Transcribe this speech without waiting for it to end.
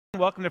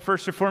Welcome to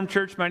First Reformed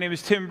Church. My name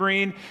is Tim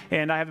Breen,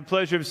 and I have the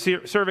pleasure of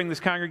serving this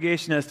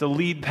congregation as the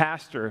lead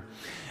pastor.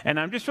 And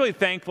I'm just really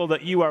thankful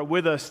that you are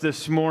with us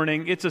this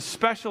morning. It's a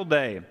special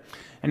day.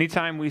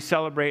 Anytime we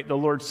celebrate the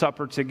Lord's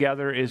Supper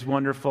together is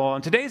wonderful.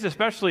 And today is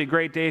especially a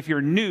great day if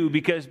you're new,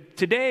 because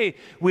today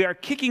we are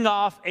kicking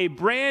off a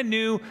brand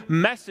new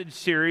message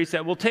series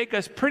that will take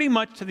us pretty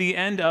much to the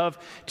end of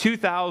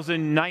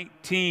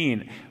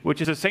 2019, which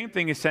is the same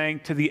thing as saying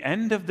to the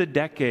end of the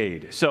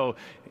decade. So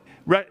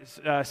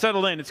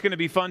settle in. It's going to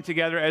be fun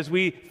together as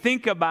we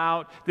think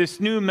about this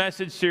new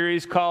message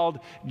series called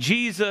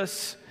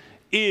Jesus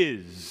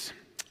Is.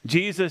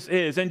 Jesus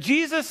Is. And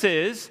Jesus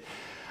is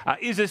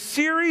a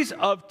series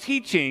of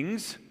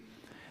teachings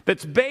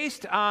that's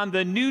based on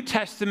the New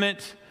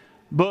Testament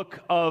book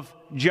of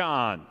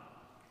John.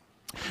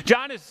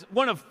 John is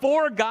one of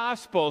four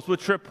Gospels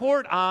which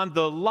report on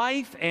the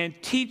life and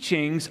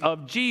teachings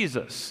of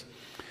Jesus.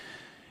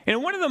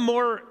 And one of the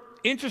more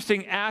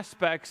interesting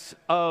aspects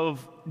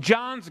of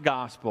John's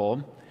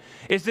Gospel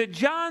is that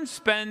John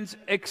spends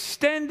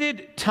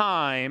extended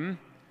time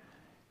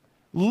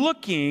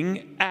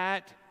looking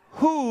at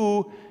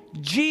who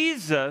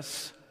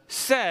Jesus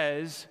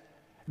says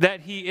that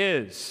he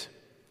is.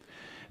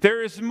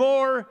 There is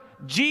more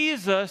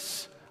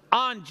Jesus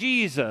on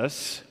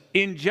Jesus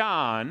in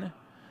John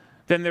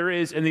than there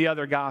is in the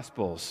other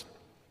Gospels.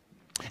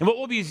 And what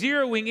we'll be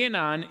zeroing in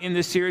on in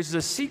this series is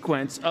a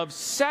sequence of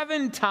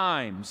 7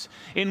 times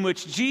in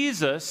which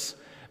Jesus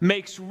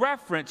makes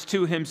reference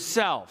to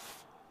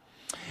himself.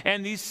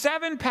 And these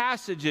 7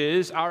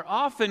 passages are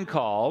often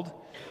called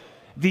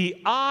the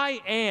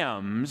I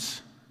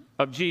ams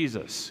of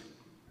Jesus.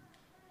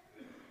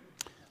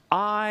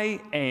 I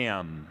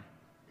am.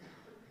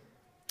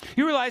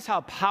 You realize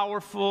how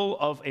powerful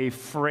of a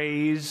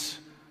phrase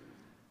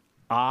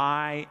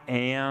I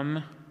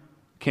am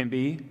can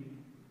be?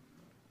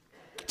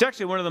 It's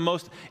actually one of the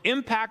most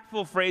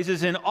impactful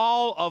phrases in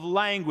all of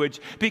language,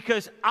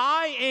 because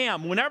I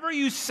am, whenever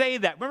you say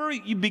that, whenever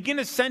you begin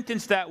a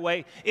sentence that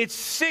way, it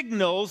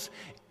signals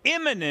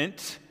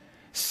imminent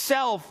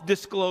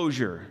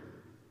self-disclosure.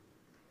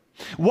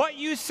 What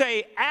you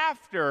say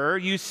after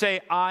you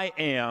say I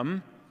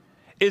am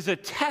is a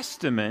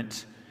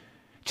testament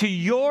to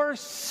your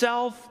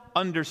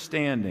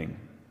self-understanding.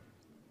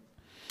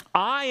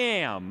 I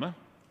am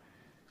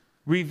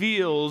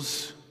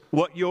reveals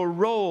what your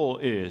role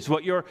is,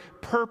 what your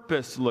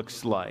purpose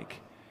looks like,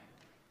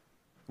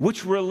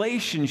 which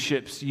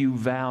relationships you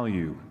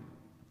value.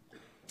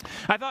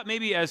 I thought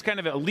maybe as kind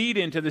of a lead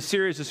into the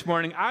series this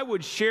morning, I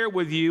would share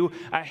with you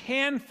a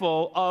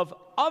handful of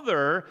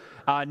other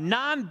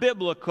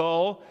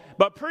non-biblical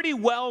but pretty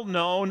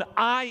well-known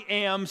I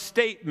am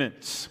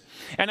statements.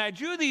 And I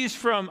drew these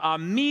from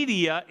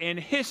media and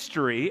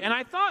history, and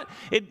I thought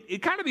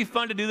it'd kind of be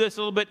fun to do this a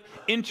little bit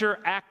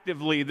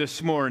interactively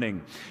this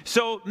morning.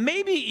 So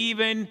maybe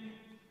even,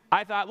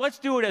 I thought, let's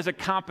do it as a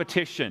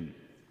competition.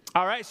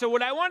 All right, so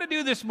what I want to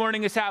do this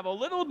morning is have a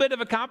little bit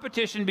of a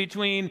competition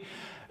between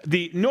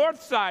the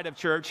north side of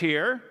church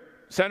here,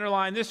 center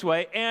line this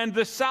way, and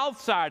the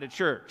south side of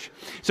church.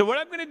 So what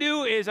I'm going to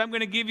do is I'm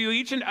going to give you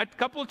each a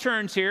couple of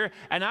turns here,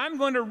 and I'm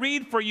going to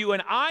read for you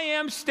an I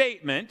am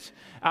statement,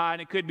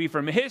 and it could be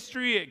from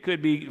history, it could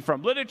be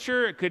from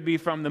literature, it could be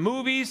from the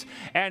movies,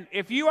 and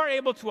if you are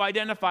able to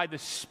identify the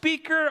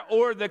speaker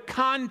or the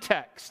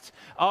context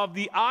of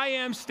the I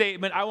am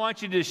statement, I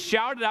want you to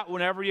shout it out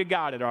whenever you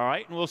got it, all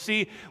right? And we'll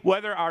see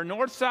whether our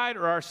north side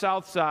or our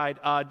south side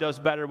does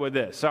better with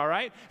this, all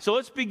right? So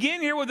let's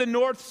begin here with the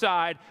north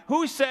side.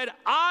 Who said,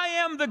 I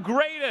am the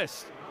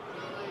greatest?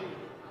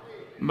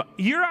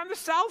 You're on the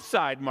south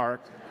side, Mark.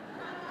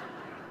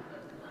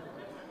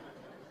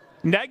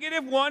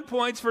 -1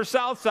 points for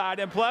south side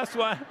and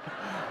 +1.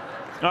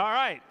 All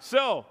right,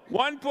 so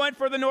 1 point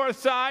for the north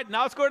side.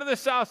 Now let's go to the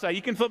south side.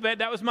 You can flip that.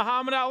 That was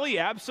Muhammad Ali,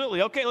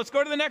 absolutely. Okay, let's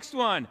go to the next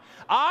one.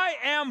 I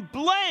am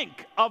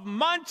blank of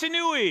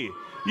Montanui.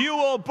 You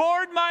will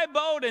board my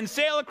boat and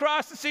sail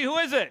across the sea. Who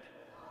is it?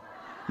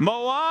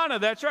 Moana,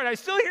 that's right. I'm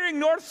still hearing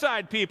north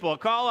side people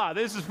call out.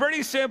 This is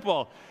pretty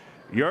simple.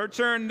 Your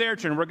turn, their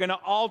turn. We're going to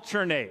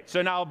alternate.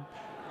 So now,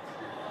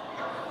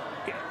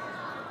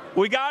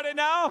 we got it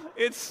now?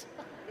 It's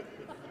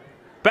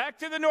back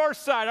to the north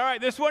side. All right,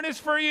 this one is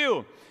for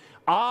you.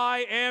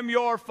 I am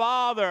your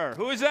father.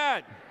 Who is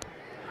that?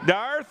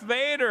 Darth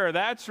Vader,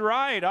 that's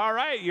right. All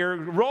right, you're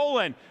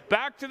rolling.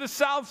 Back to the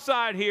south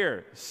side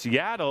here.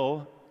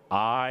 Seattle,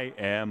 I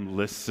am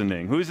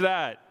listening. Who's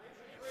that?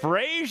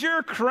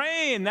 Fraser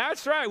Crane,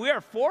 that's right. We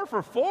are 4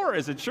 for 4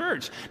 as a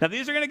church. Now,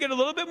 these are going to get a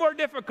little bit more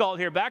difficult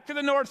here. Back to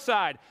the north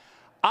side.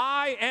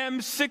 I am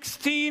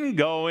 16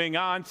 going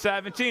on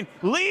 17.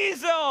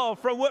 Liesel,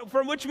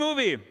 from which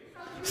movie?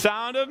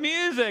 Sound of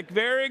Music.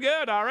 Very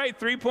good. All right,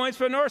 3 points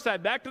for the north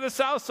side. Back to the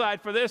south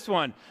side for this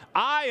one.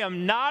 I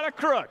am not a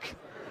crook.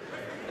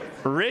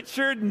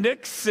 Richard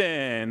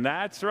Nixon.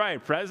 That's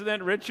right.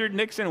 President Richard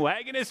Nixon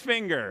wagging his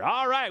finger.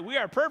 All right, we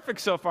are perfect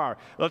so far.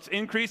 Let's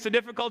increase the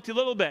difficulty a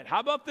little bit. How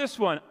about this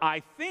one?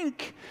 I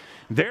think,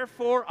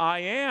 therefore I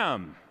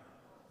am.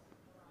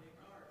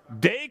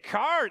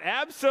 Descartes,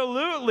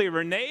 absolutely.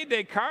 Rene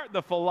Descartes,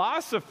 the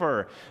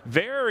philosopher.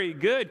 Very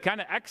good.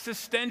 Kind of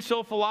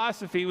existential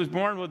philosophy. Was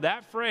born with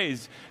that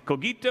phrase,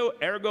 cogito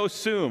ergo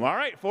sum. All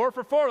right, 4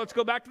 for 4. Let's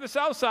go back to the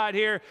south side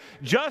here.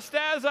 Just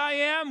as I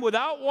am,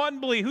 without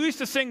one plea. Who used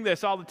to sing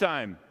this all the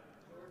time?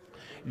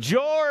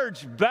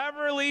 George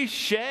Beverly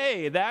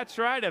Shea. That's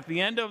right, at the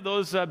end of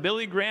those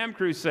Billy Graham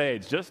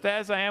crusades. Just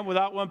as I am,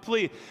 without one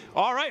plea.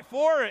 All right,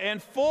 4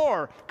 and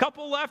 4.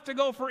 Couple left to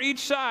go for each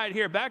side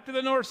here. Back to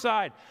the north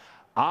side.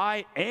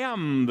 I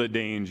am the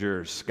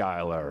danger,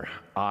 Schuyler.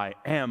 I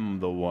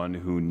am the one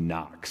who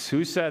knocks.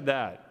 Who said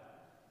that?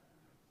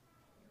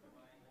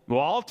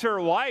 Walter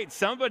White.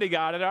 Somebody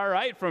got it. All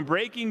right, from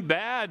Breaking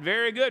Bad.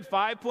 Very good.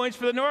 5 points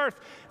for the north.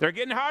 They're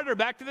getting harder.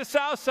 Back to the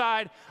south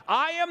side.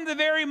 I am the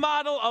very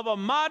model of a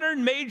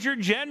modern major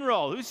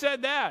general. Who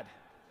said that?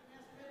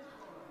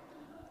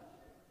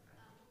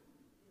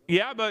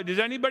 Yeah, but does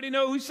anybody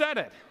know who said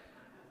it?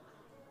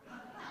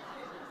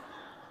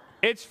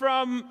 It's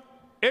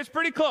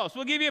pretty close.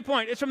 We'll give you a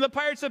point. It's from the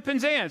Pirates of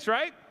Penzance,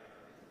 right?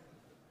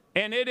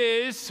 And it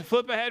is,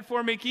 flip ahead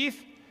for me,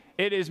 Keith.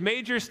 It is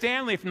Major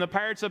Stanley from the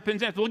Pirates of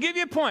Penzance. We'll give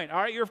you a point.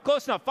 All right, you're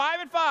close enough. 5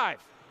 and 5.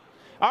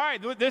 All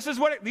right, this is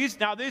what these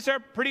are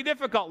pretty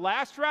difficult.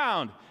 Last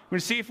round. We're going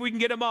to see if we can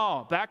get them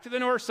all. Back to the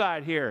north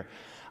side here.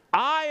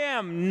 I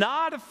am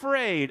not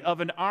afraid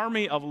of an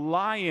army of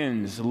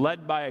lions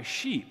led by a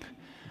sheep.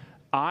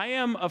 I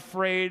am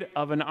afraid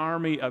of an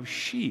army of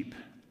sheep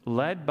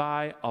led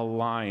by a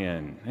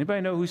lion.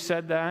 Anybody know who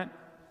said that?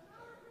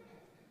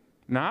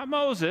 Not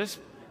Moses,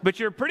 but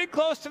you're pretty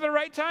close to the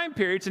right time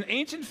period. It's an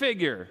ancient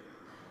figure.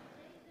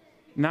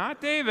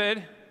 Not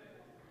David.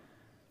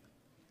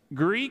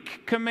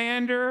 Greek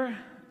commander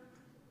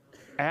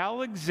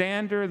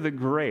Alexander the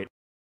Great.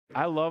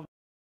 I love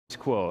this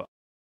quote.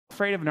 I'm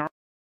afraid of an army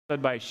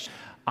led by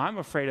I'm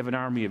afraid of an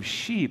army of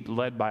sheep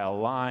led by a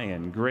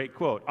lion. Great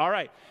quote. All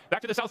right,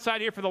 back to the south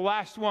side here for the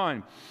last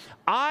one.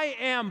 I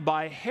am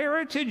by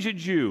heritage a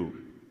Jew,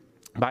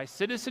 by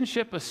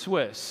citizenship a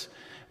Swiss,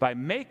 by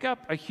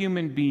makeup a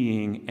human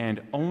being,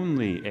 and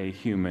only a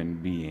human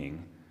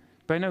being.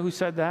 Anybody know who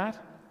said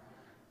that?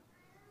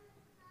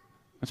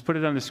 Let's put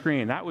it on the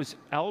screen. That was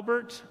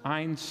Albert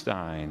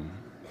Einstein.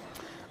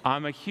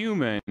 I'm a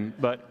human,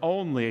 but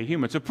only a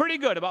human. So pretty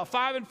good, about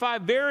 5 and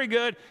 5, very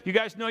good. You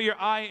guys know your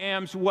I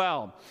ams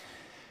well.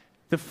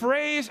 The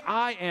phrase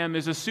I am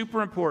is a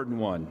super important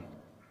one.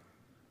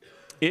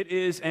 It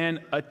is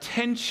an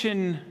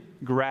attention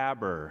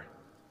grabber.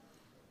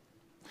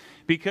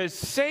 Because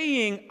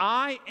saying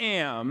I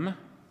am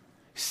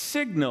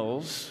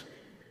signals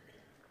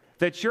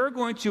that you're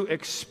going to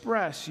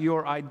express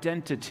your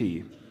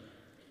identity,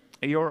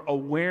 your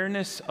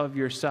awareness of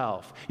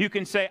yourself. You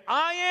can say,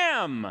 I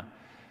am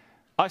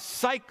a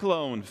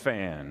Cyclone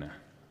fan,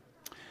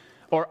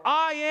 or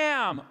I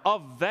am a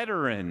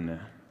veteran,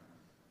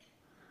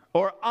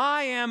 or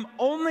I am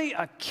only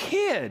a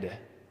kid,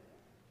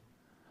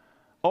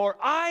 or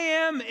I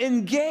am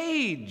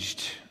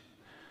engaged,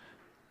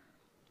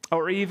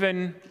 or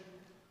even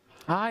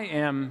I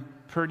am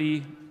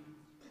pretty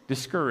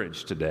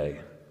discouraged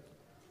today.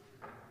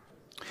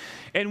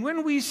 And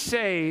when we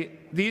say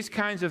these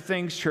kinds of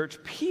things,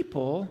 church,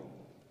 people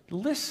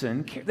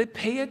listen, they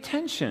pay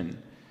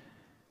attention.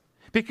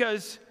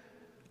 Because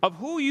of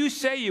who you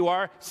say you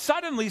are,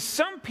 suddenly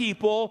some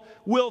people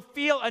will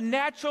feel a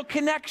natural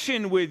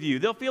connection with you.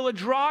 They'll feel a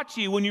draw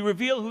to you when you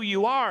reveal who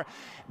you are.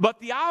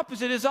 But the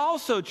opposite is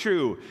also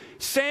true.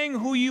 Saying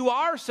who you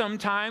are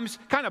sometimes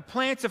kind of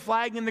plants a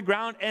flag in the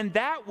ground, and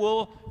that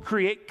will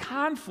create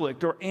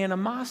conflict or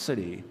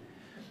animosity.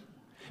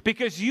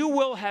 Because you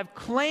will have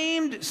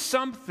claimed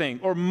something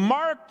or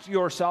marked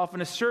yourself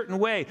in a certain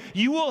way.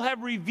 You will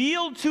have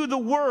revealed to the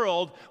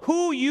world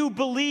who you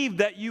believe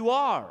that you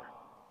are.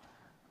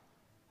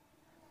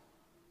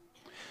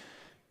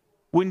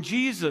 When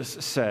Jesus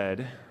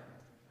said,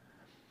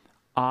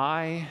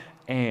 I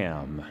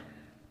am,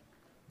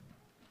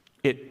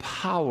 it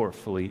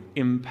powerfully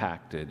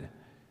impacted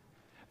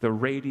the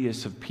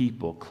radius of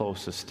people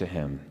closest to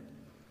him.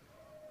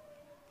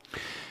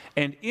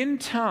 And in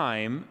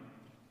time,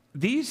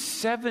 these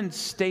 7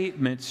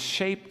 statements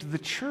shaped the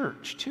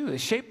church, too. They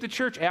shaped the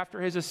church after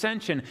his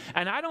ascension.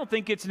 And I don't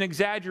think it's an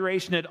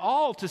exaggeration at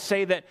all to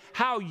say that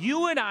how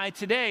you and I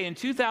today in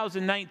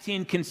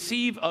 2019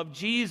 conceive of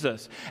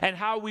Jesus and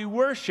how we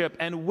worship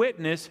and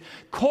witness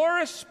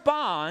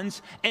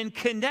corresponds and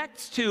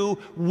connects to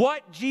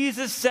what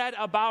Jesus said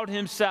about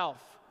himself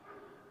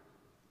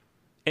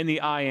in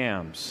the I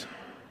ams.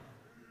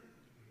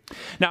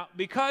 Now,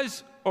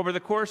 because over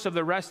the course of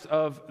the rest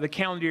of the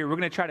calendar year, we're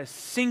going to try to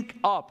sync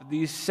up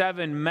these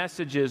 7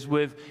 messages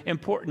with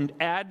important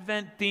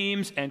Advent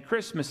themes and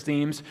Christmas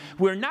themes.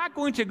 We're not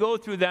going to go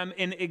through them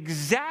in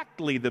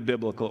exactly the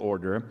biblical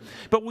order,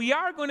 but we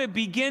are going to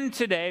begin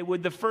today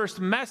with the first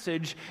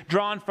message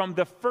drawn from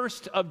the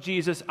first of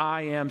Jesus'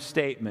 I am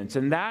statements,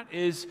 and that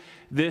is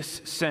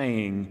this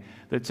saying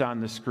that's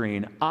on the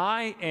screen.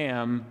 I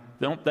am,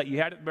 that you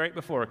had it right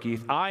before,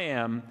 Keith, I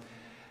am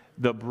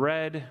the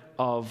bread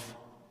of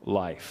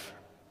life.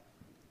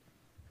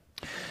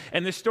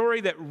 And the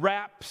story that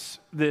wraps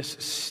this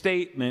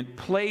statement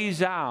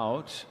plays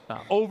out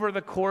over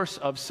the course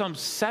of some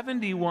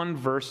 71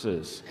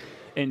 verses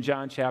in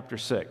John chapter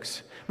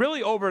 6.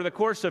 Really over the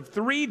course of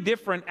 3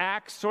 different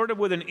acts, sort of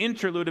with an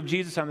interlude of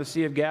Jesus on the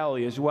Sea of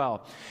Galilee as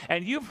well.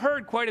 And you've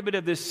heard quite a bit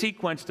of this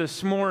sequence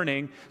this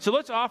morning, so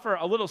let's offer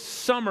a little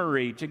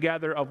summary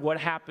together of what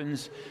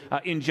happens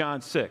in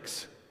John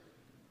 6.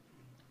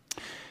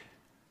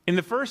 In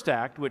the first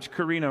act, which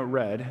Karina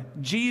read,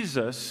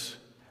 Jesus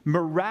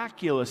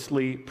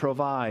miraculously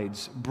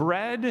provides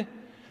bread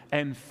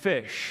and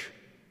fish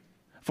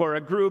for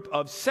a group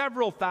of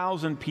several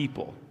thousand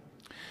people.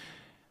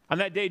 On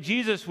that day,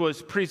 Jesus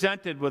was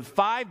presented with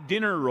 5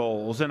 dinner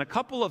rolls and a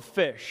couple of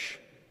fish.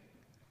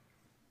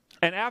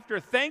 And after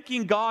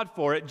thanking God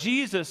for it,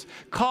 Jesus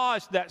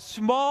caused that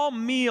small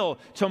meal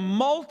to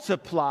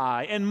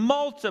multiply and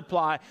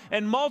multiply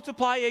and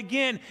multiply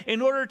again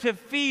in order to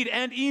feed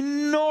an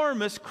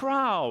enormous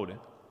crowd.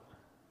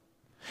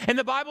 And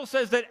the Bible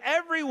says that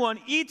everyone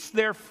eats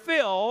their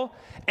fill,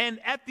 and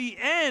at the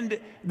end,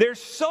 they're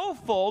so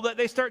full that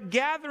they start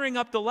gathering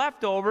up the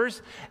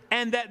leftovers,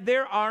 and that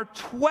there are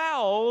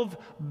 12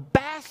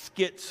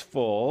 baskets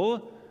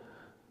full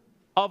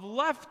of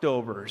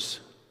leftovers.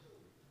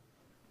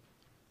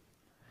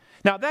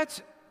 Now,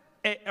 that's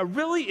a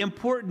really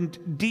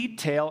important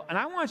detail, and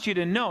I want you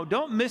to know,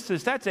 don't miss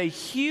this, that's a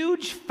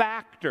huge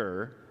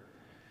factor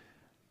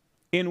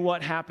in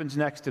what happens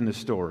next in the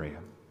story.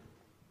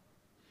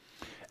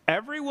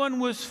 Everyone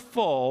was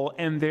full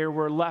and there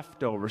were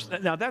leftovers.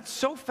 Now that's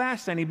so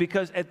fascinating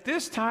because at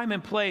this time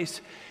and place,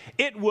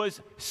 it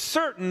was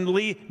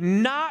certainly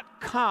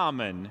not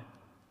common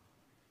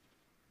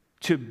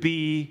to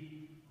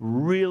be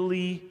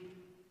really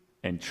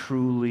and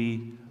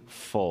truly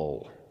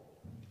full.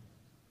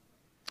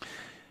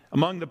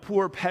 Among the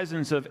poor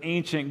peasants of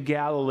ancient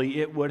Galilee,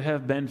 it would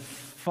have been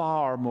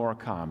far more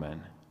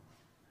common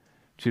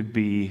to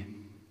be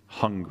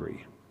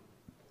hungry.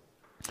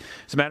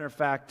 As a matter of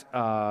fact,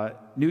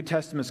 New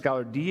Testament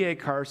scholar D.A.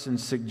 Carson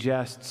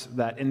suggests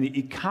that in the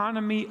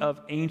economy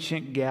of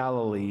ancient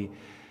Galilee,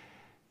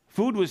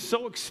 food was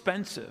so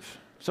expensive,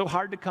 so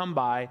hard to come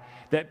by,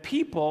 that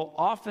people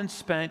often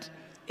spent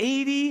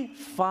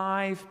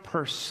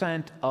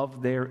 85%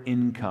 of their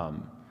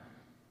income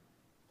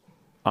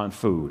on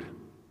food.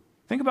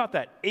 Think about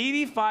that,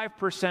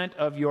 85%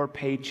 of your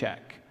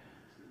paycheck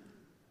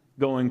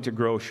going to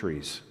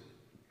groceries.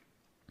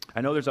 I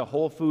know there's a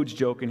Whole Foods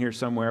joke in here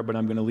somewhere, but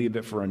I'm going to leave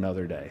it for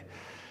another day.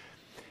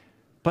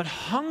 But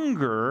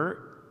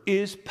hunger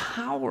is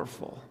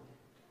powerful.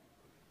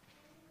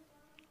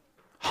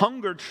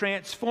 Hunger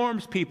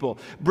transforms people.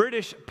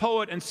 British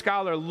poet and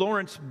scholar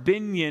Lawrence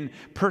Binyon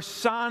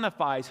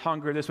personifies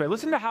hunger this way.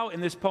 Listen to how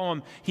in this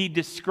poem he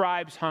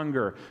describes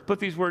hunger. Put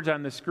these words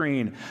on the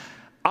screen.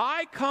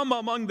 I come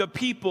among the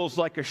peoples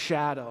like a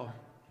shadow.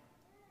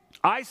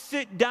 I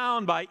sit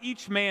down by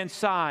each man's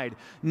side.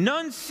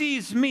 None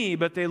sees me,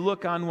 but they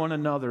look on one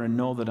another and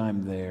know that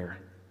I'm there.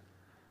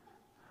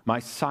 My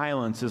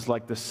silence is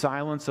like the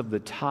silence of the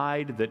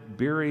tide that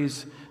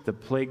buries the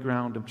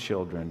playground of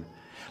children,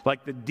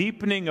 like the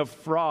deepening of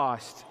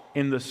frost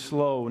in the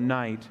slow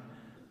night.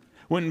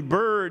 When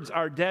birds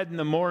are dead in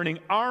the morning,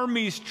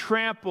 armies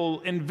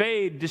trample,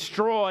 invade,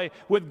 destroy,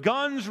 with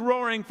guns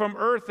roaring from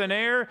earth and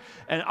air,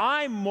 and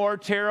I'm more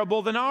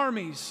terrible than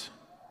armies.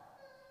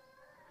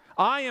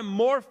 I am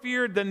more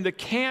feared than the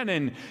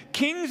cannon.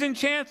 Kings and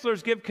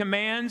chancellors give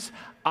commands.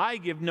 I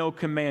give no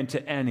command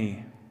to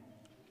any.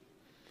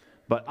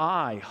 But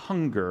I,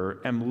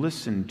 hunger, am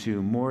listened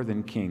to more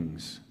than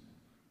kings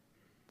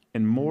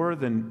and more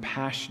than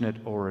passionate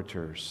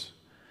orators.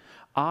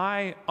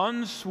 I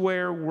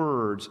unswear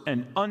words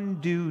and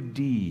undo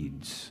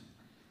deeds.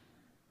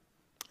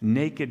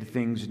 Naked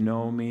things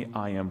know me.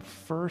 I am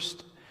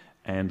first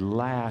and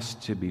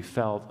last to be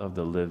felt of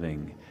the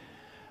living.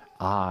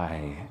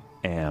 I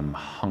am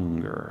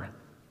hunger.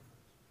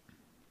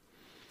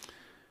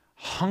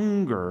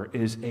 Hunger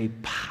is a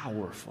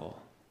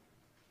powerful,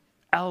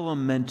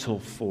 elemental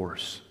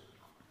force.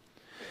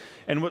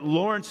 And what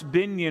Lawrence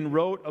Binyon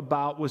wrote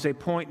about was a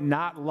point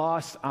not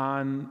lost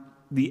on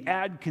the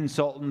ad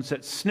consultants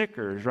at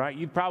Snickers, right?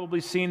 You've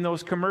probably seen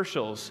those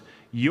commercials.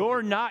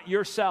 You're not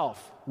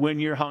yourself when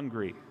you're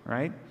hungry,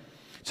 right?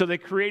 So they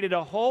created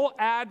a whole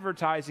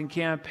advertising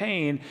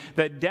campaign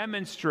that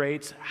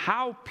demonstrates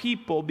how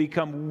people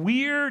become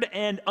weird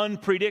and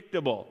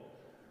unpredictable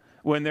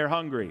when they're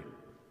hungry.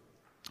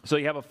 So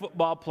you have a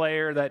football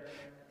player that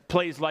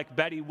plays like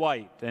Betty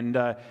White, and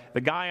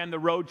the guy on the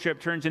road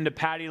trip turns into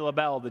Patti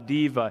LaBelle, the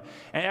diva.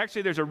 And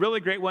actually there's a really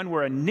great one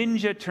where a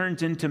ninja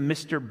turns into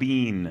Mr.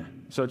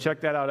 Bean. So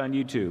check that out on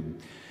YouTube.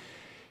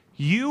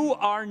 You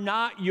are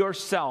not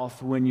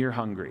yourself when you're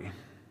hungry.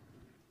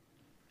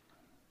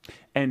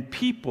 And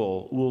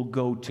people will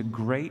go to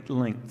great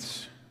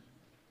lengths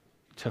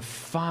to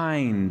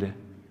find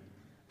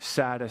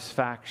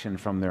satisfaction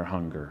from their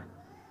hunger.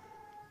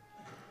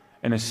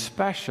 And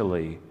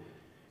especially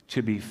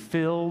to be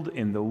filled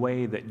in the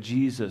way that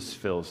Jesus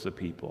fills the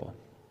people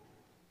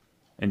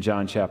in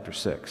John chapter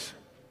 6.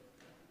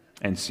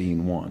 and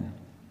scene 1.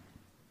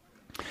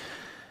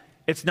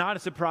 It's not a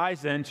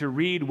surprise then to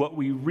read what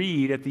we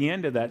read at the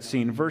end of that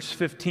scene. Verse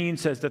 15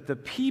 says that the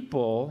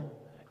people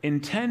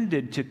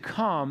intended to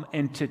come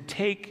and to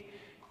take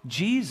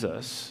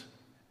Jesus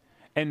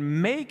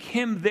and make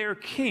him their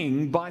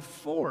king by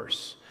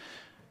force.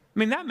 I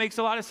mean, that makes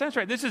a lot of sense,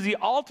 right? This is the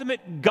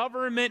ultimate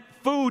government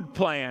food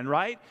plan,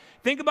 right?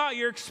 Think about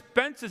your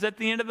expenses at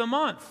the end of the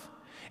month.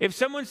 If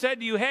someone said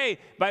to you, hey,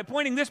 by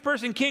appointing this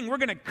person king, we're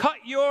going to cut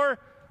your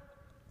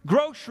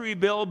grocery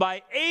bill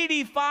by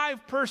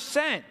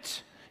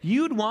 85%,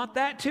 you'd want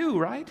that too,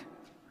 right?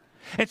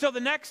 And so the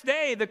next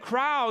day, the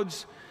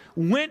crowds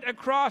went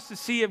across the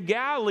Sea of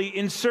Galilee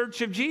in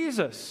search of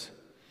Jesus.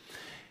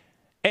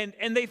 And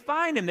they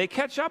find him. They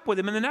catch up with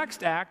him in the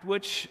next act,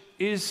 which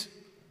is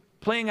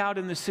playing out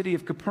in the city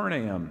of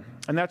Capernaum.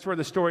 And that's where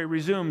the story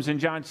resumes in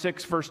John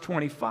 6, verse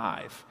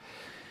 25.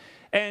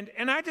 And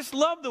I just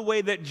love the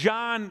way that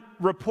John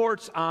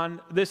reports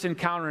on this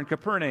encounter in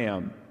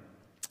Capernaum.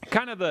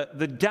 Kind of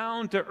the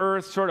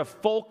down-to-earth, sort of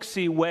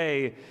folksy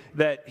way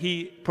that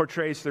he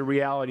portrays the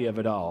reality of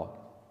it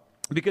all.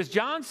 Because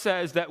John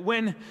says that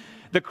when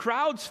the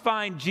crowds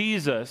find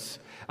Jesus,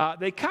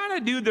 they kind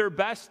of do their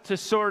best to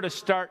sort of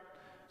start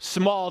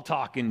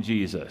small-talking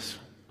Jesus,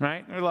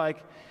 right? They're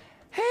like,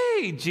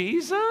 hey,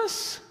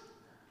 Jesus,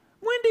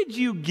 when did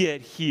you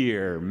get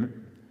here?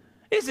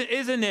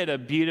 Isn't it a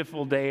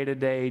beautiful day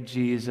today,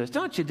 Jesus?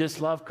 Don't you just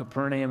love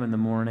Capernaum in the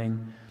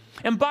morning?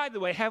 And by the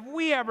way, have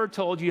we ever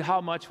told you how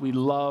much we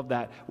love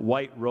that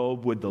white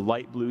robe with the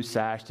light blue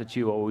sash that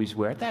you always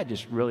wear? That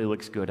just really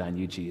looks good on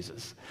you,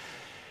 Jesus.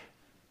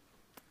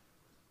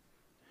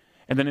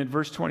 And then in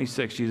verse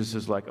 26, Jesus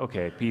is like,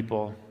 okay,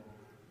 people,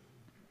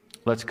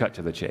 let's cut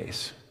to the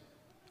chase.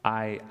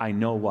 I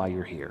know why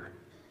you're here.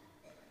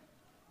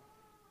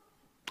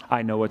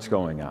 I know what's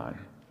going on.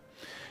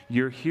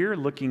 You're here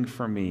looking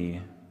for me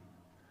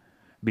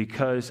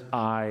because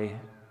I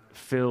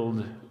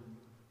filled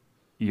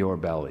your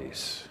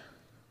bellies.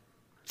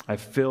 I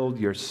filled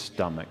your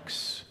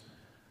stomachs.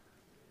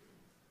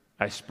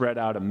 I spread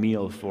out a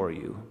meal for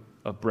you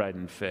of bread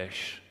and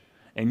fish.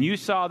 And you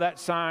saw that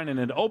sign and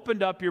it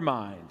opened up your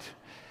mind.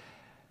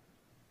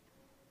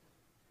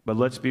 But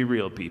let's be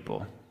real,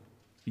 people.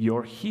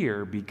 You're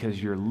here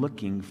because you're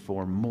looking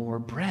for more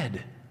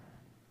bread.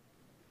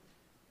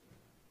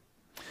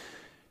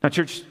 Now,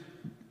 church,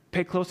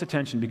 pay close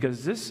attention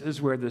because this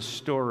is where the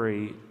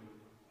story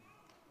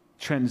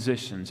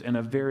transitions in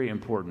a very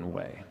important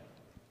way.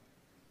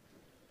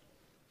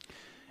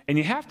 And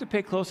you have to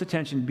pay close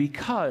attention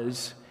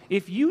because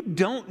if you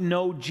don't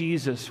know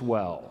Jesus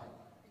well,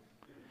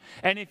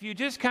 and if you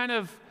just kind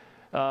of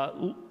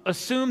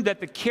assume that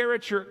the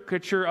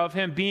caricature of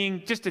him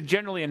being just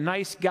generally a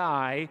nice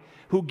guy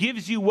who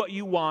gives you what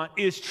you want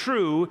is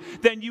true,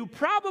 then you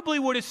probably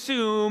would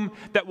assume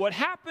that what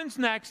happens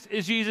next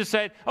is Jesus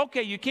said,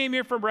 okay, you came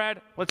here for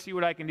bread. Let's see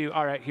what I can do.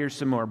 All right, here's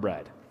some more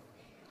bread.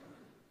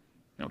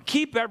 You know,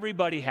 keep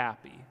everybody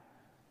happy.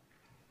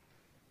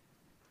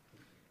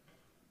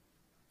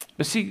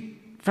 But see,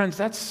 friends,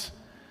 that's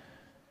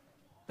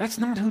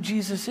not who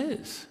Jesus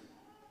is.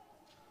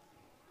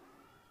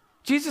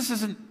 Jesus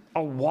isn't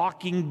a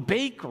walking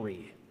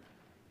bakery.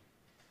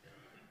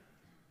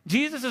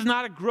 Jesus is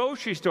not a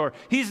grocery store.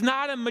 He's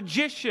not a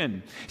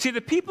magician. See,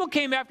 the people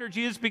came after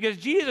Jesus because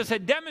Jesus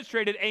had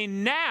demonstrated a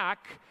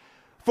knack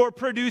for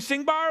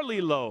producing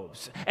barley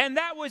loaves. And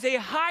that was a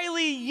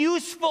highly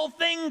useful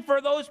thing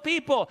for those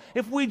people.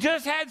 If we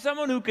just had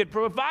someone who could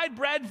provide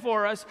bread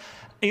for us,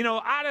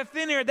 out of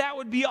thin air, that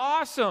would be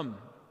awesome.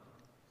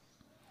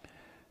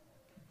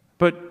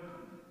 But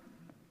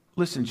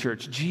listen,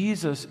 church,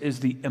 Jesus is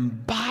the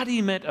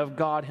embodiment of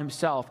God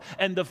himself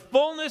and the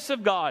fullness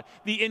of God,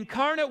 the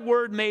incarnate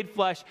Word made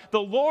flesh,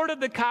 the Lord of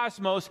the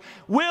cosmos,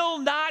 will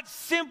not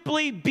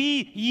simply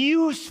be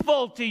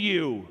useful to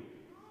you.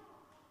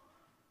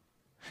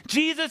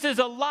 Jesus is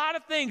a lot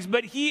of things,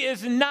 but he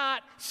is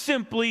not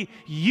simply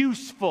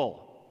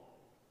useful.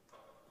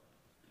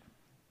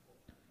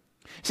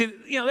 See,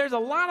 there's a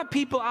lot of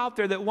people out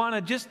there that want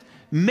to just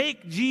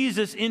make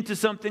Jesus into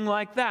something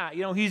like that.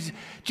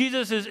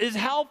 Jesus is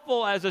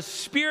helpful as a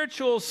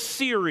spiritual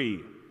Siri,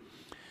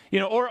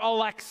 or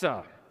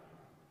Alexa.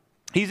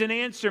 He's an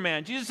answer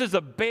man. Jesus is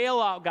a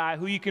bailout guy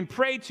who you can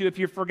pray to if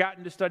you've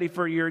forgotten to study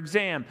for your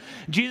exam.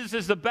 Jesus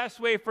is the best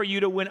way for you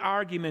to win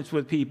arguments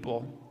with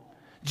people.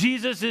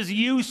 Jesus is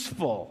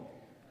useful.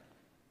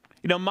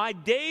 My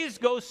days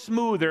go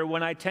smoother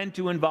when I tend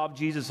to involve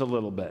Jesus a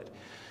little bit.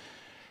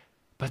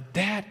 But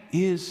that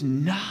is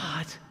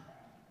not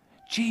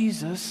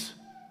Jesus'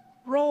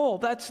 role.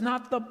 That's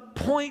not the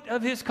point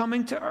of his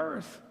coming to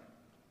earth.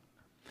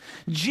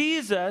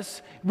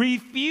 Jesus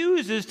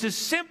refuses to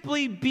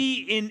simply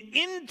be an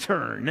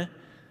intern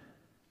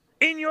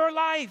in your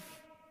life.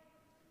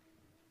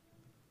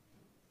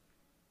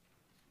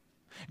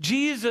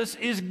 Jesus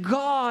is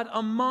God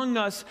among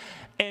us,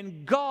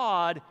 and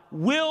God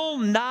will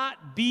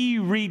not be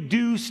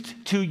reduced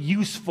to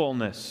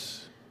usefulness.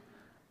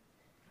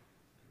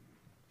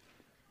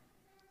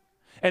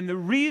 And the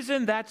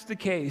reason that's the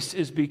case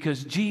is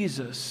because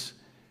Jesus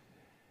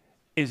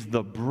is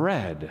the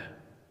bread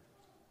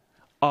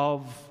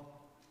of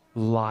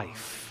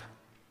life.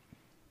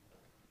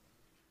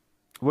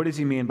 What does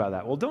he mean by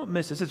that? Well, don't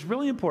miss this. It's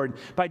really important.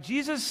 By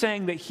Jesus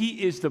saying that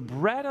he is the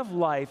bread of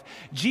life,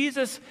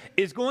 Jesus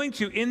is going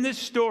to, in this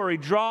story,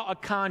 draw a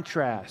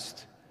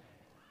contrast.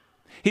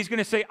 He's going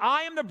to say,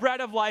 I am the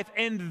bread of life,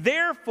 and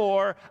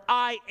therefore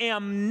I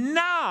am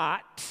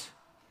not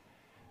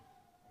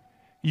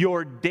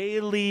your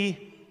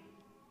daily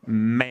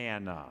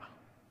manna.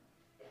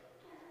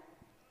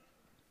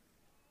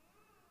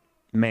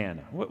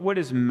 Manna. What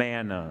is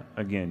manna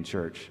again,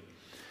 church?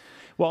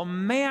 Well,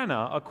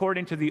 manna,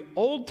 according to the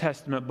Old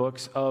Testament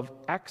books of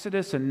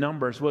Exodus and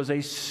Numbers, was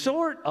a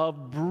sort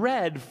of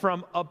bread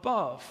from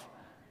above.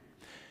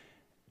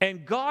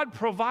 And God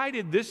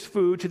provided this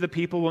food to the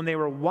people when they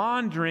were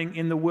wandering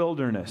in the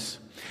wilderness.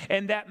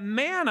 And that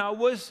manna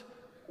was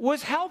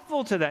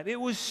helpful to them. It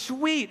was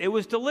sweet. It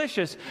was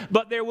delicious.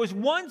 But there was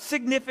one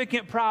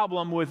significant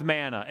problem with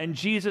manna, and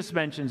Jesus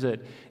mentions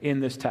it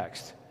in this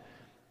text.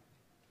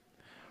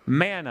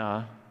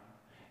 Manna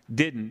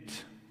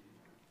didn't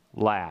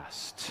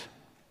last.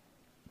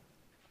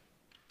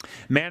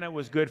 Manna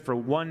was good for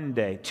 1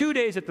 day, 2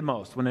 days at the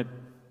most, when it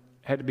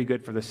had to be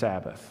good for the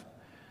Sabbath.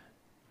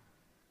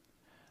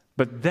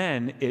 But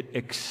then it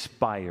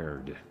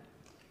expired.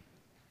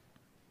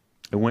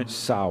 It went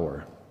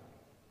sour.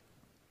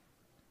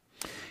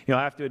 You know,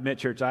 I have to admit,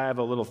 church, I have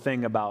a little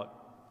thing about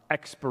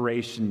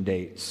expiration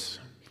dates.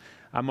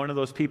 I'm one of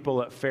those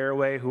people at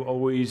Fairway who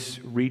always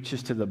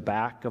reaches to the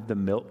back of the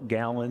milk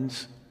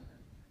gallons,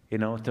 you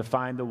know, to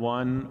find the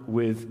one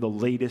with the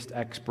latest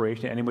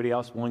expiration. Anybody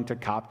else willing to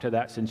cop to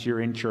that since you're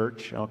in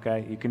church?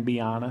 Okay, you can be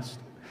honest.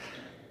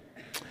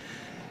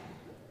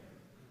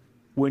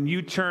 When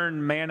you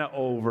turn manna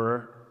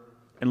over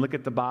and look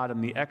at the bottom,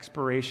 the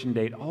expiration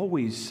date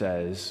always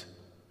says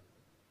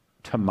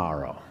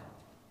tomorrow.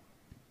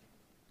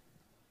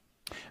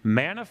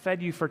 Manna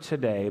fed you for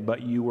today,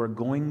 but you are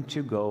going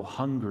to go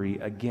hungry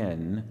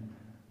again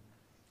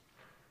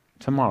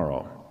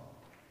tomorrow.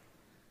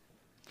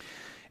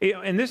 You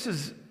know, and this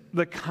is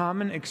the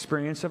common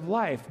experience of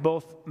life,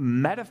 both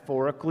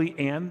metaphorically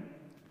and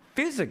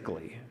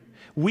physically.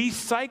 We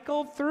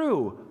cycle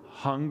through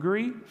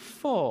hungry,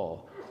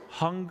 full,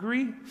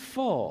 hungry,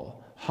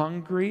 full,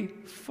 hungry,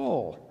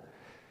 full.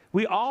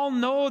 We all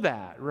know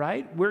that,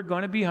 right? We're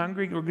going to be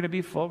hungry, we're going to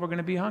be full, we're going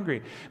to be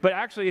hungry. But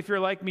actually, if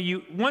you're like me,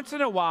 you once in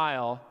a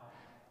while,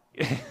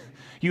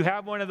 you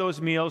have one of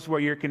those meals where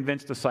you're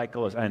convinced the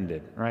cycle has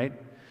ended, right?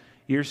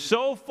 You're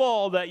so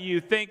full that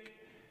you think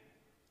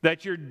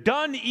that you're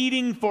done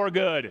eating for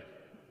good.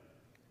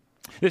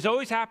 This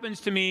always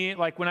happens to me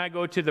like when I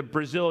go to the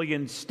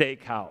Brazilian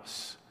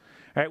steakhouse.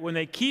 Right, when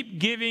they keep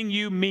giving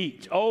you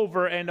meat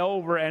over and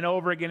over and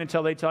over again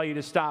until they tell you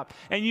to stop.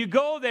 And you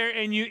go there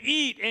and you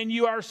eat and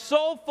you are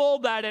so full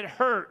that it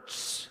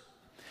hurts.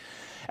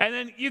 And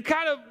then you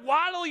kind of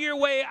waddle your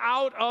way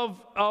out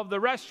of the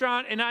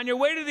restaurant, and on your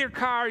way to your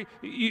car,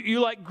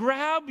 you like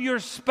grab your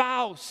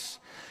spouse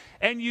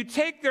and you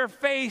take their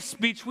face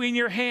between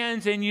your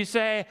hands and you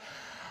say,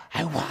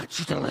 I want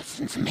you to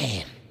listen to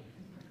me.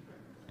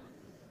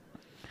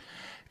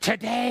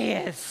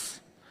 Today is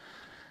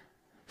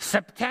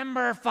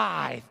September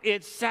 5th,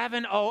 it's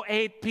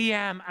 7:08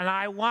 p.m., and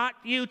I want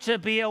you to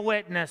be a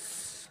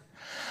witness.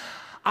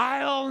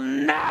 I'll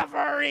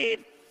never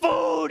eat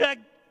food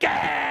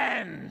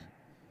again.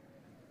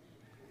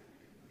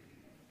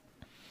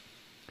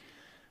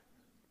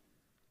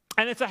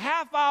 And it's a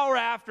half hour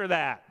after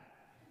that.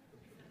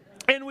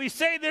 And we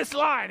say this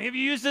line. Have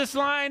you used this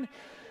line?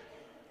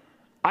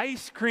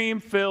 Ice cream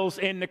fills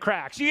in the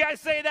cracks. You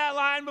guys say that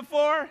line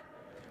before?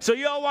 So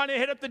you all want to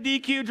hit up the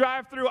DQ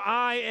drive-thru?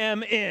 I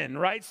am in,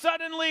 right?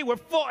 Suddenly we're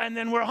full and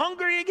then we're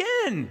hungry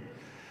again.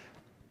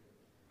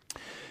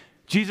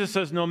 Jesus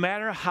says no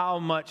matter how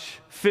much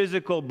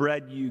physical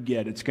bread you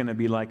get, it's going to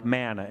be like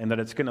manna, and that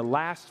it's going to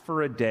last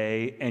for a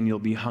day and you'll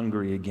be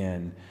hungry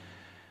again.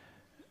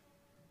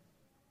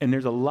 And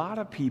there's a lot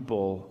of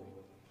people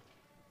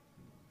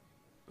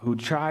who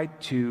try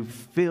to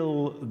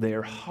fill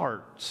their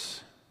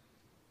hearts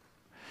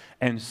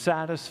and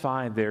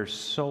satisfy their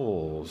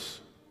souls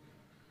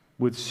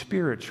with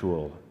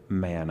spiritual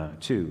manna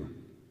too,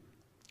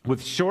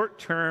 with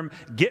short-term,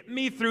 get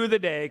me through the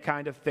day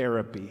kind of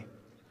therapy.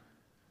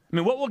 I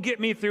mean, what will get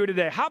me through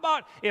today? How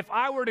about if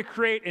I were to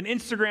create an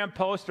Instagram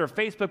post or a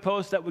Facebook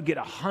post that would get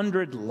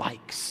 100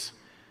 likes?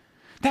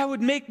 That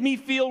would make me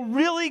feel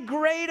really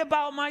great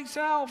about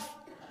myself.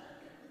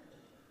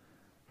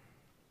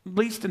 At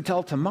least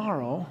until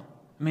tomorrow.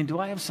 I mean, do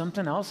I have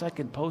something else I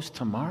could post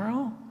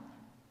tomorrow?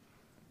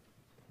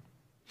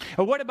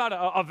 Or what about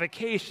a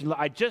vacation?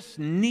 I just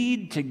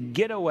need to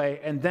get away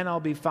and then I'll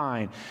be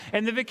fine.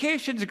 And the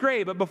vacation's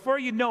great, but before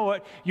you know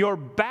it, you're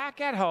back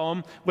at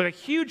home with a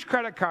huge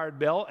credit card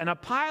bill and a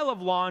pile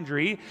of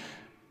laundry,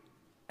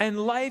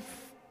 and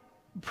life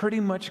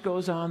pretty much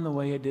goes on the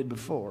way it did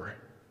before.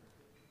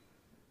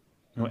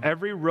 You know,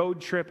 every road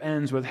trip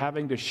ends with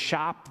having to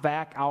shop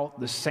back out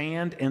the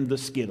sand and the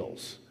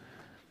Skittles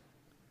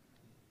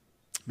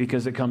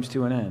because it comes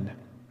to an end.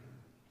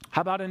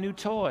 How about a new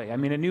toy? I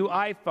mean, a new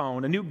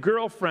iPhone, a new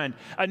girlfriend,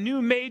 a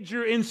new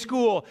major in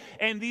school.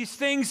 And these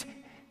things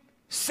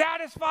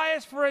satisfy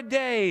us for a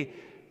day.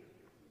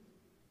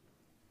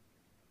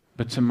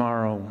 But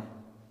tomorrow,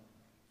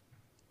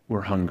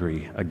 we're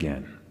hungry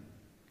again.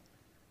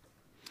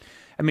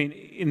 I mean,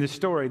 in the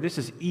story, this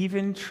is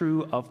even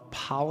true of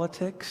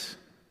politics.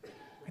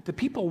 The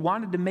people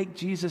wanted to make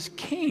Jesus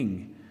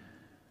king.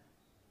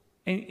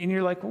 And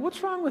you're like, well,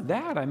 what's wrong with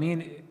that? I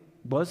mean,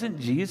 wasn't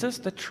Jesus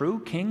the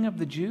true king of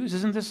the Jews?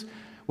 Isn't this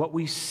what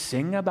we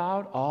sing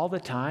about all the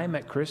time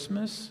at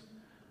Christmas?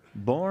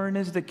 Born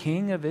is the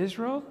King of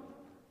Israel?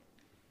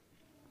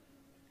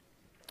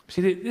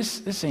 See,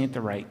 this ain't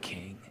the right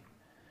king.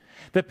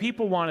 The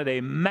people wanted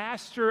a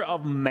master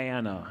of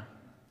manna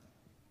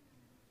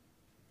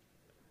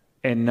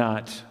and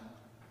not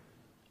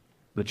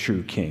the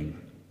true king.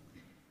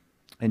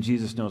 And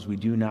Jesus knows we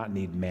do not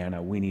need manna.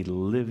 We need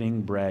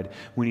living bread.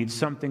 We need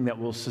something that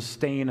will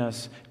sustain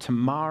us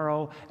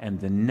tomorrow and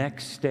the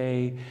next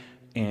day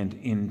and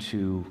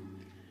into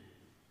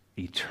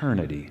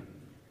eternity.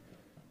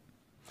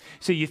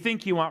 See, you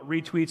think you want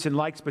retweets and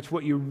likes, but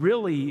what you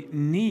really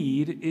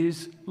need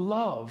is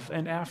love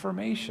and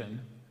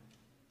affirmation.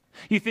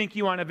 You think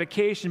you want a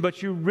vacation,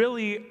 but you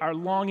really are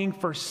longing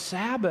for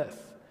Sabbath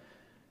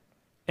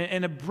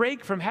and a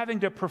break from having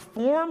to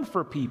perform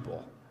for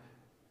people.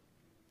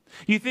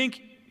 You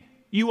think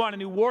you want a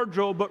new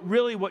wardrobe, but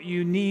really what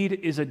you need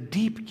is a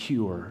deep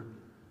cure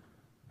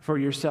for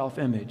your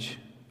self-image.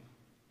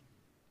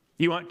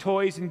 You want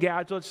toys and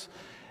gadgets,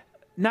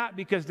 not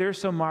because they're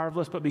so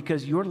marvelous, but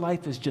because your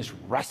life is just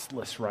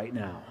restless right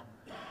now.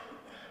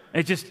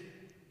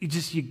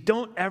 You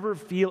don't ever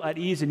feel at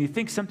ease, and you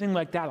think something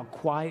like that will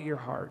quiet your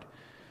heart.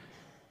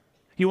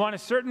 You want a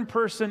certain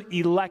person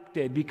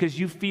elected because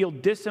you feel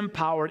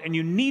disempowered, and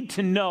you need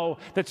to know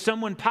that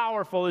someone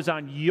powerful is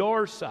on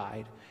your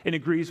side and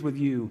agrees with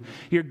you.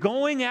 You're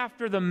going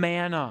after the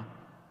manna.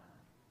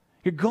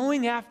 You're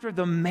going after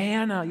the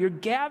manna. You're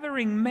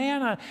gathering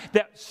manna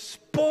that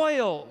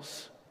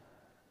spoils.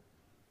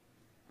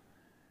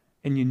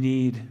 And you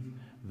need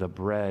the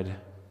bread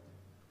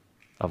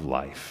of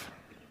life.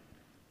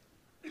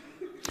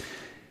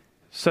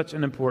 Such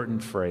an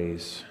important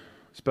phrase,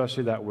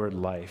 especially that word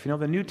life. You know,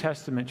 the New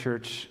Testament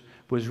church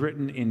was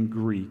written in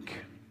Greek.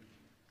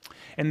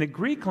 And the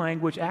Greek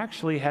language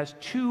actually has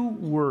two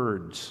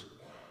words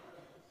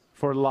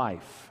for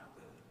life.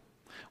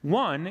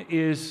 One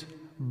is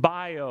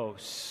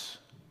bios,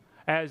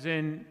 as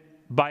in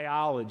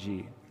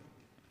biology.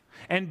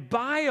 And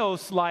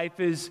bios life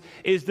is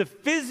the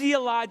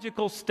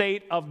physiological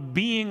state of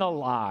being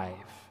alive.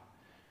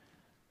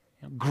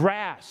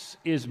 Grass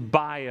is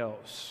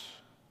bios.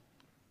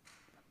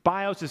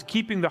 Bios is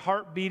keeping the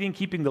heart beating,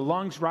 keeping the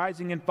lungs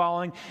rising and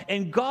falling.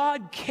 And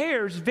God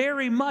cares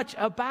very much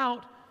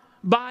about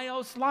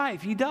bios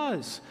life. He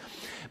does.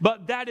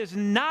 But that is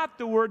not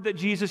the word that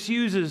Jesus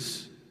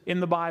uses in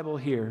the Bible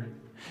here.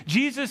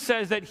 Jesus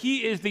says that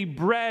he is the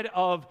bread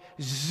of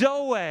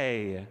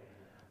Zoe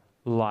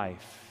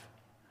life.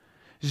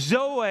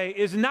 Zoe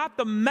is not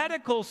the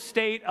medical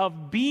state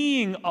of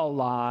being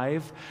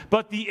alive,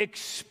 but the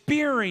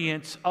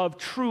experience of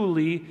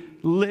truly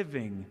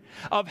living,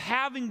 of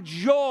having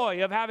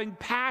joy, of having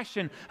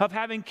passion, of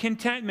having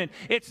contentment.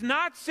 It's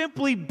not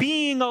simply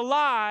being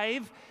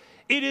alive,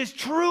 it is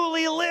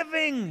truly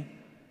living.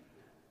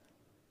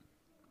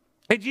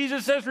 And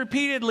Jesus says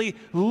repeatedly,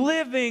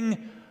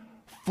 living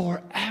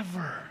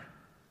forever.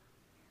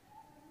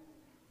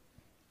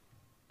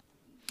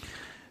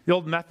 The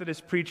old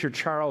Methodist preacher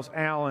Charles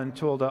Allen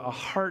told a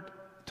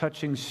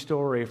heart-touching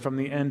story from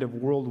the end of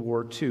World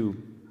War II.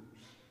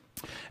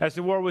 As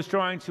the war was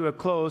drawing to a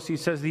close, he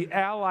says, the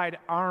Allied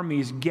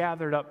armies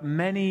gathered up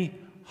many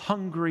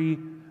hungry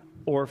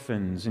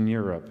orphans in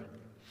Europe.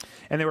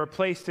 And they were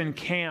placed in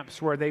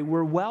camps where they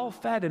were well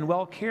fed and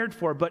well cared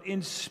for. But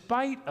in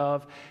spite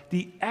of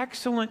the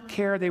excellent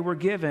care they were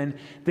given,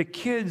 the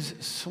kids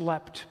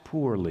slept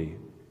poorly.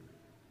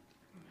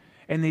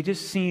 And they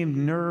just seemed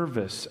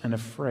nervous and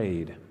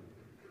afraid.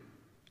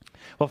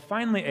 Well,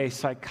 finally, a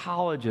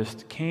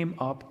psychologist came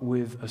up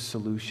with a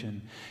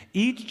solution.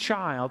 Each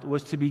child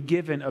was to be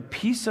given a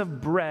piece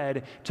of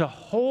bread to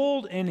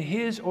hold in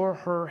his or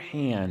her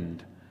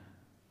hand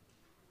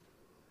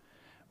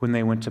when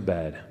they went to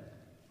bed.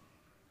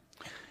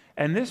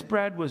 And this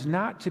bread was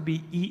not to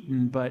be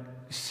eaten, but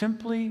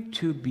simply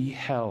to be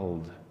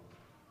held.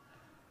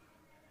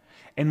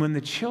 And when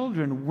the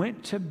children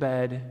went to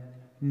bed,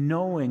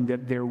 knowing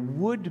that there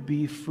would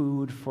be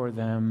food for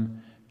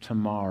them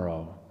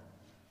tomorrow,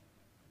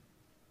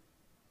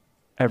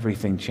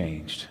 everything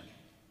changed.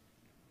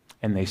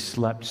 And they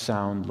slept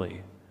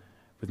soundly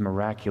with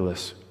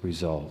miraculous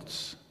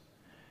results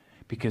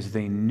because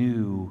they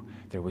knew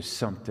there was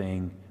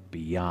something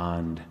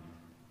beyond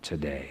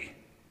today.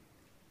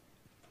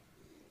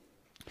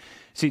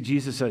 See,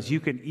 Jesus says you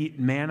can eat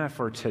manna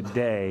for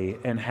today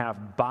and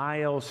have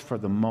bios for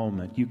the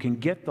moment. You can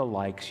get the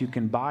likes. You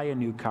can buy a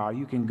new car.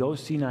 You can go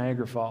see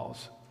Niagara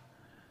Falls.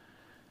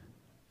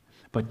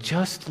 But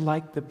just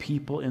like the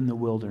people in the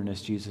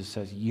wilderness, Jesus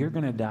says, you're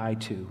going to die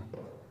too.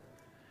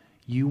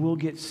 You will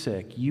get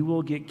sick. You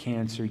will get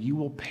cancer. You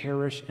will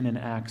perish in an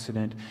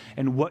accident.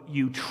 And what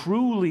you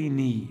truly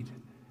need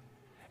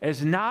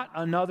is not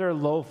another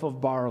loaf of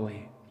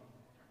barley.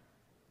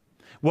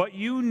 What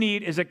you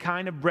need is a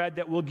kind of bread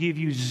that will give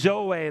you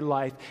Zoe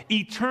life,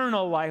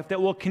 eternal life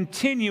that will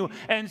continue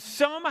and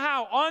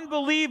somehow,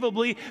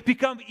 unbelievably,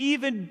 become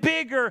even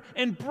bigger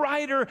and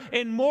brighter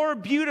and more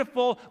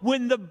beautiful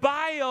when the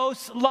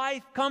bios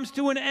life comes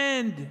to an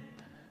end.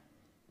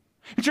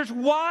 And church,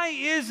 why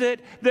is it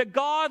that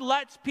God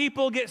lets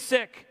people get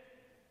sick?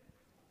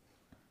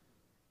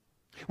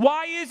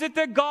 Why is it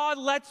that God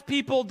lets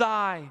people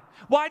die?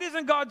 Why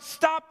doesn't God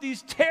stop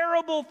these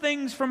terrible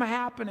things from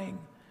happening?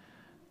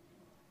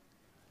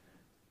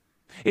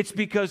 It's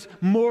because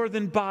more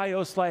than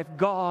bios life,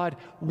 God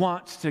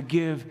wants to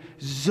give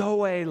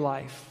Zoe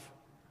life,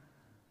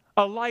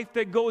 a life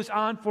that goes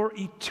on for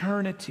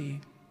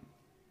eternity.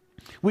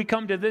 We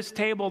come to this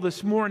table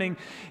this morning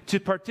to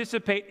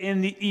participate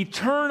in the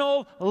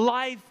eternal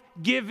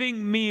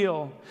life-giving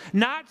meal,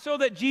 not so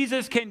that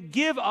Jesus can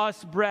give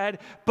us bread,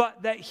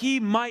 but that he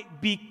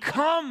might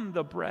become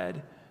the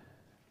bread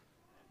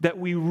that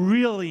we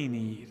really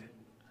need.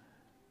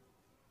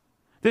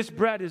 This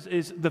bread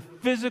is the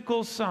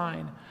physical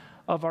sign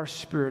of our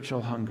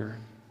spiritual hunger.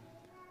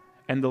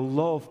 And the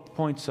loaf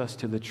points us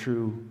to the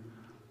true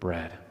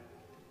bread.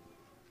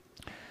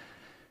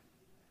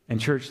 And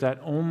church, that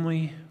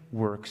only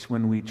works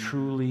when we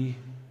truly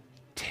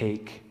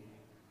take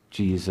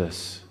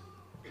Jesus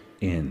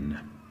in.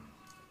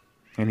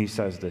 And he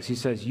says this. He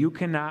says, you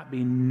cannot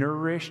be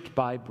nourished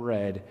by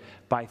bread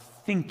by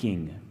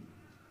thinking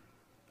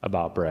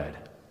about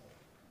bread.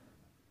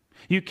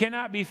 You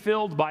cannot be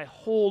filled by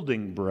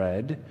holding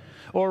bread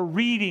or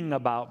reading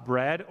about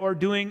bread or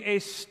doing a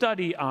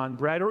study on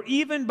bread or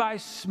even by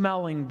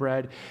smelling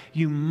bread.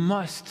 You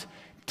must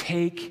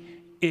take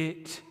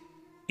it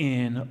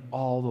in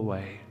all the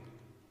way.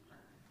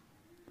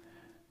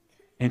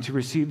 And to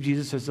receive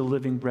Jesus as the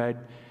living bread,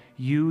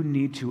 you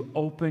need to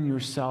open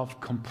yourself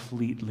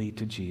completely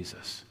to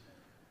Jesus.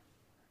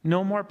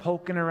 No more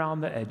poking around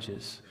the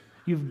edges.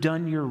 You've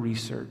done your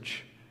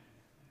research.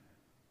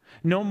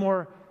 No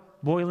more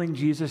boiling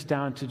Jesus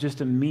down to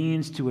just a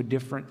means to a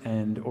different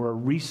end or a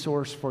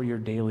resource for your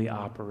daily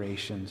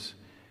operations.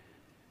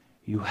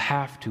 You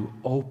have to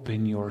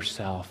open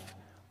yourself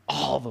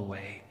all the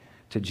way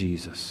to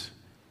Jesus.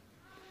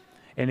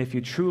 And if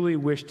you truly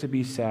wish to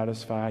be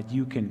satisfied,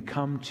 you can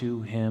come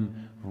to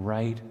him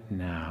right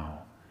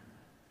now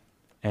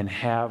and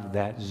have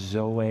that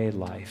Zoe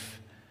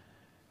life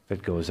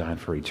that goes on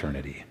for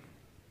eternity.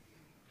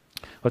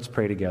 Let's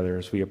pray together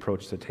as we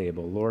approach the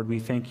table. Lord, we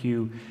thank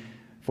you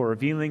for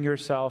revealing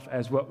yourself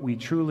as what we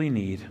truly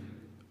need,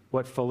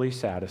 what fully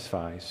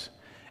satisfies.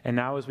 And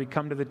now as we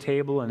come to the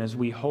table and as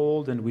we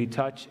hold and we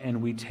touch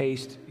and we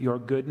taste your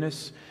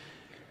goodness,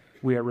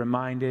 we are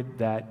reminded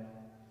that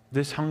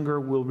this hunger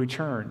will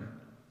return,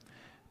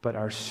 but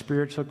our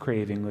spiritual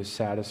craving was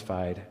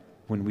satisfied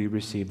when we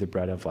received the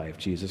bread of life,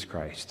 Jesus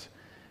Christ.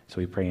 So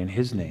we pray in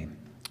his name,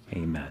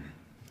 amen.